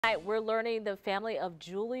Tonight, we're learning the family of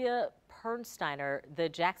Julia Pernsteiner, the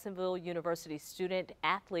Jacksonville University student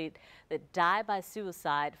athlete that died by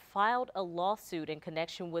suicide, filed a lawsuit in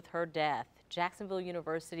connection with her death. Jacksonville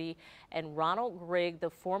University and Ronald Grigg, the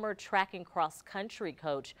former track and cross country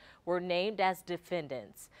coach, were named as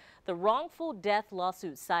defendants. The wrongful death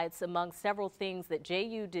lawsuit cites, among several things, that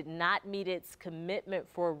JU did not meet its commitment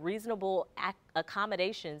for reasonable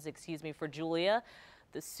accommodations, for Julia.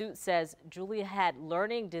 The suit says Julia had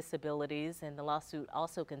learning disabilities, and the lawsuit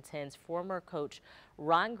also contends former coach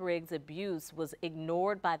Ron Grigg's abuse was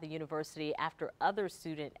ignored by the university after other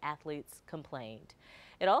student athletes complained.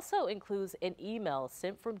 It also includes an email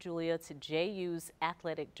sent from Julia to JU's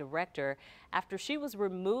athletic director after she was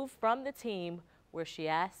removed from the team, where she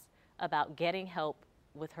asked about getting help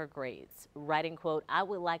with her grades, writing, quote, "I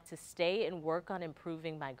would like to stay and work on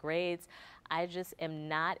improving my grades. I just am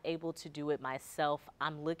not able to do it myself.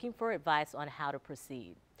 I'm looking for advice on how to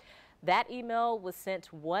proceed." That email was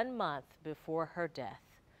sent 1 month before her death.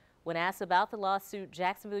 When asked about the lawsuit,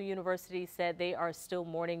 Jacksonville University said they are still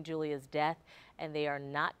mourning Julia's death and they are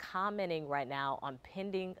not commenting right now on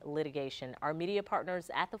pending litigation. Our media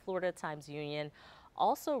partners at the Florida Times-Union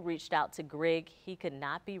also reached out to Grigg. He could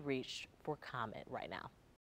not be reached for comment right now.